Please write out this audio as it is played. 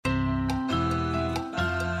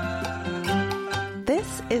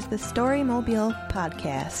is the Storymobile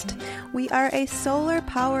Podcast. We are a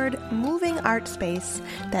solar-powered moving art space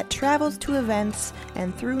that travels to events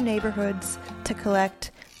and through neighborhoods to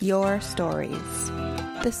collect your stories.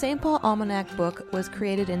 The St. Paul Almanac book was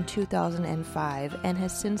created in 2005 and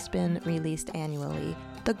has since been released annually.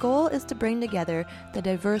 The goal is to bring together the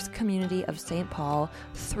diverse community of St. Paul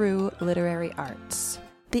through literary arts.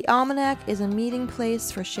 The Almanac is a meeting place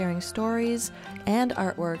for sharing stories and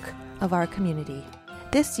artwork of our community.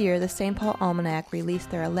 This year, the St. Paul Almanac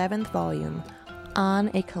released their 11th volume,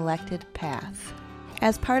 On a Collected Path.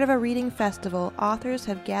 As part of a reading festival, authors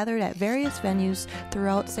have gathered at various venues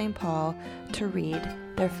throughout St. Paul to read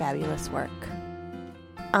their fabulous work.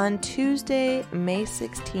 On Tuesday, May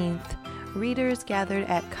 16th, readers gathered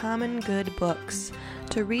at Common Good Books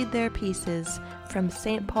to read their pieces from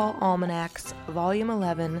St. Paul Almanac's Volume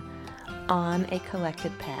 11, On a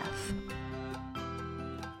Collected Path.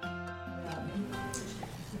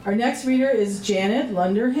 Our next reader is Janet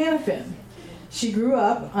Lunder Hannafin. She grew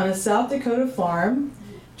up on a South Dakota farm,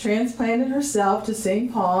 transplanted herself to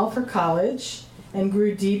St. Paul for college, and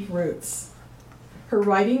grew deep roots. Her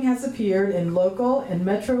writing has appeared in local and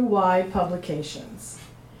metro-wide publications.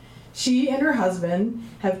 She and her husband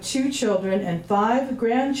have 2 children and 5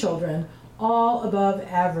 grandchildren, all above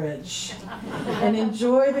average, and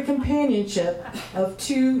enjoy the companionship of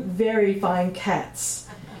 2 very fine cats.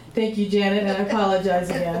 Thank you, Janet, and I apologize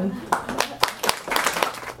again.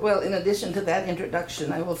 Well, in addition to that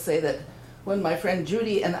introduction, I will say that when my friend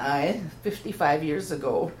Judy and I, 55 years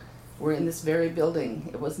ago, were in this very building,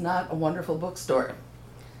 it was not a wonderful bookstore.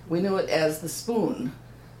 We knew it as the Spoon,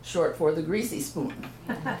 short for the Greasy Spoon.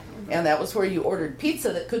 And that was where you ordered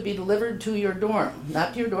pizza that could be delivered to your dorm,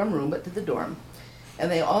 not to your dorm room, but to the dorm.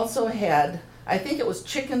 And they also had, I think it was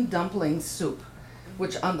chicken dumpling soup,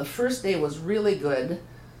 which on the first day was really good,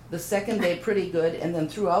 the second day pretty good, and then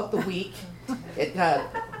throughout the week it got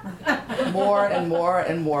more and more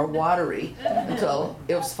and more watery until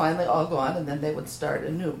it was finally all gone, and then they would start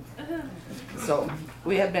anew. So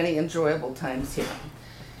we had many enjoyable times here.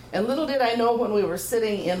 And little did I know when we were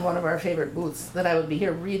sitting in one of our favorite booths that I would be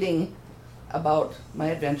here reading about my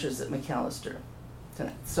adventures at Macalester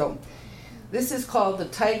tonight. So this is called The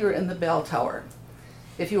Tiger in the Bell Tower.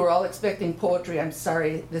 If you were all expecting poetry, I'm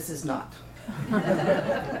sorry, this is not.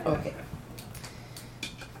 Okay.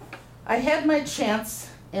 I had my chance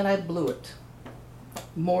and I blew it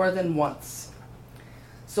more than once.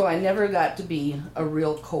 So I never got to be a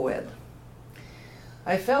real co-ed.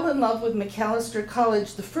 I fell in love with Macalester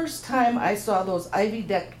College the first time I saw those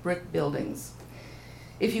ivy-decked brick buildings.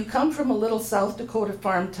 If you come from a little South Dakota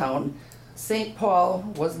farm town, St.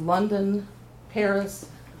 Paul was London, Paris,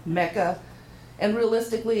 Mecca, and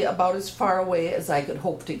realistically about as far away as I could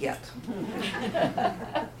hope to get.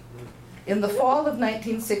 In the fall of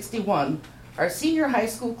 1961, our senior high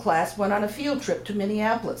school class went on a field trip to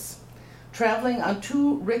Minneapolis, traveling on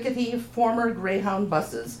 2 rickety former Greyhound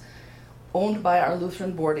buses owned by our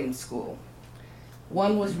Lutheran boarding school.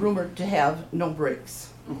 One was rumored to have no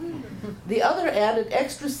brakes. The other added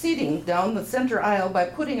extra seating down the center aisle by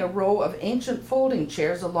putting a row of ancient folding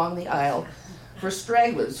chairs along the aisle for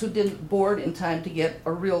stragglers who didn't board in time to get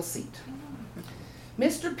a real seat.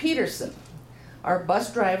 Mr. Peterson, our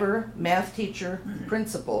bus driver, math teacher,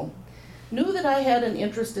 principal, knew that I had an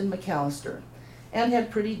interest in Macalester and had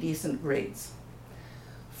pretty decent grades.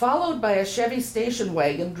 Followed by a Chevy station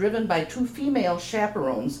wagon driven by 2 female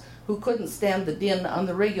chaperones who couldn't stand the din on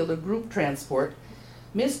the regular group transport,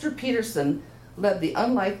 Mr. Peterson led the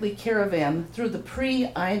unlikely caravan through the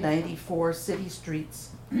pre-I-94 city streets,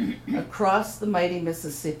 across the mighty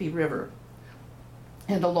Mississippi River,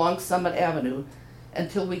 and along Summit Avenue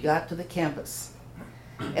until we got to the campus,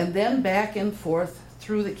 and then back and forth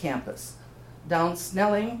through the campus, down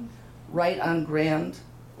Snelling, right on Grand,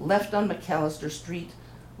 left on Macalester Street,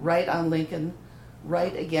 right on Lincoln,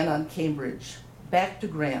 right again on Cambridge, back to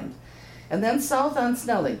Grand, and then south on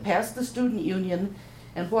Snelling, past the Student Union,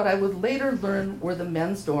 and what I would later learn were the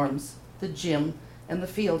men's dorms, the gym, and the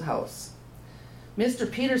field house.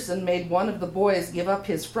 Mr. Peterson made one of the boys give up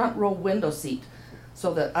his front row window seat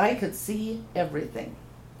so that I could see everything.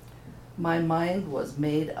 My mind was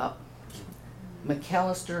made up.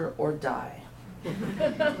 Macalester or die.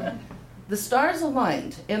 The stars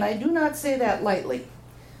aligned, and I do not say that lightly.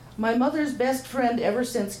 My mother's best friend ever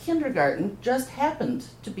since kindergarten just happened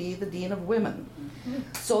to be the Dean of Women.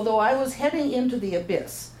 So though I was heading into the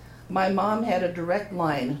abyss, my mom had a direct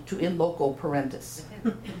line to in loco parentis.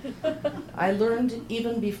 I learned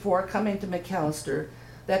even before coming to Macalester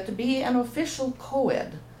that to be an official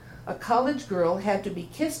co-ed, a college girl had to be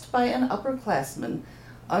kissed by an upperclassman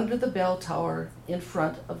under the bell tower in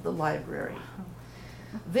front of the library.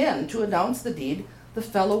 Then, to announce the deed, the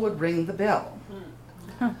fellow would ring the bell.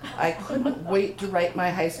 I couldn't wait to write my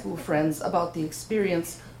high school friends about the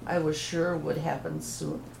experience I was sure would happen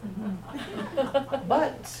soon.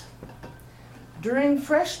 But during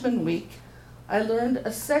freshman week, I learned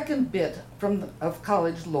a second bit of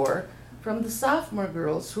college lore from the sophomore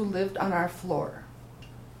girls who lived on our floor.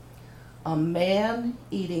 A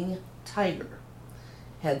man-eating tiger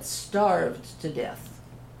had starved to death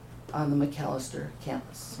on the McAllister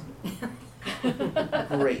campus.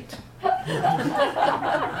 Great.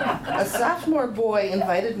 A sophomore boy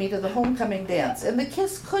invited me to the homecoming dance, and the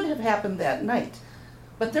kiss could have happened that night.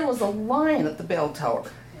 But there was a line at the bell tower,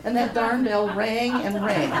 and that darn bell rang and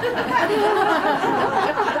rang.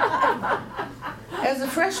 As a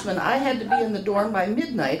freshman, I had to be in the dorm by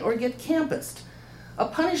midnight or get campused, a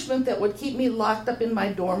punishment that would keep me locked up in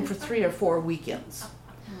my dorm for 3 or 4 weekends.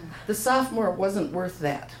 The sophomore wasn't worth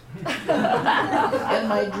that. And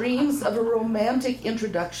my dreams of a romantic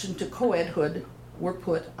introduction to co-edhood were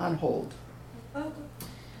put on hold.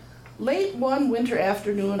 Late one winter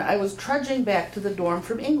afternoon, I was trudging back to the dorm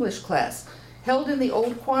from English class, held in the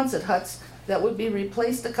old Quonset huts that would be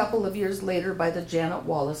replaced a couple of years later by the Janet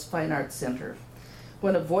Wallace Fine Arts Center,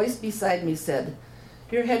 when a voice beside me said,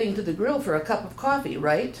 "You're heading to the grill for a cup of coffee,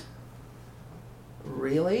 right?"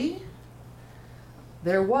 Really?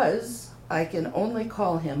 There was, I can only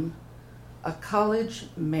call him, a college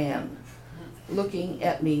man looking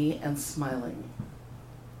at me and smiling.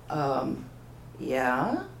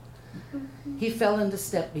 Yeah? He fell into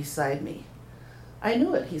step beside me. "I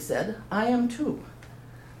knew it," he said. "I am too."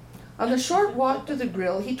 On the short walk to the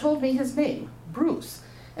grill, he told me his name, Bruce,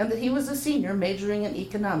 and that he was a senior majoring in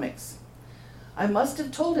economics. I must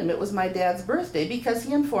have told him it was my dad's birthday because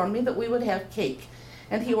he informed me that we would have cake,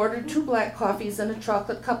 and he ordered 2 black coffees and a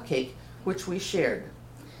chocolate cupcake, which we shared.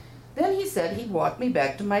 Then he said he'd walk me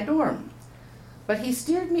back to my dorm. But he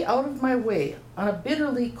steered me out of my way on a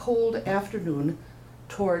bitterly cold afternoon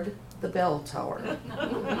toward the bell tower.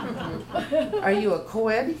 "Are you a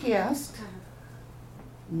co-ed?" he asked.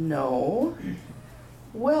 "No."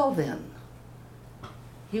 "Well then."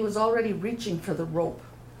 He was already reaching for the rope.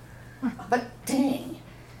 But dang,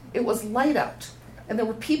 it was light out, and there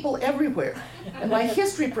were people everywhere, and my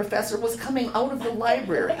history professor was coming out of the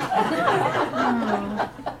library.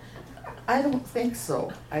 "I don't think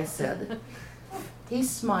so," I said. He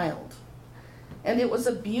smiled, and it was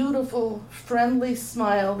a beautiful, friendly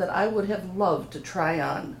smile that I would have loved to try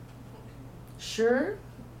on. "Sure?"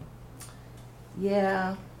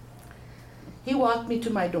 "Yeah." He walked me to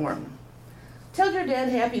my dorm. "Tell your dad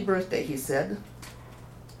happy birthday," he said.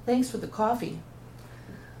 "Thanks for the coffee.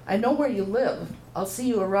 I know where you live. I'll see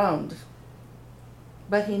you around."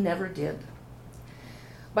 But he never did.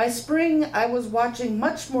 By spring, I was watching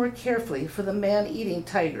much more carefully for the man-eating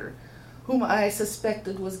tiger, whom I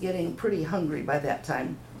suspected was getting pretty hungry by that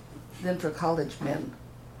time, than for college men.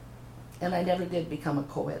 And I never did become a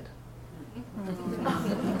co-ed.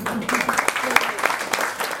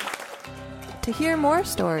 To hear more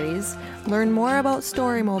stories, learn more about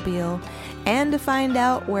Storymobile, and to find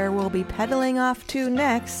out where we'll be pedaling off to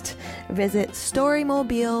next, visit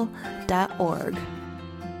storymobile.org.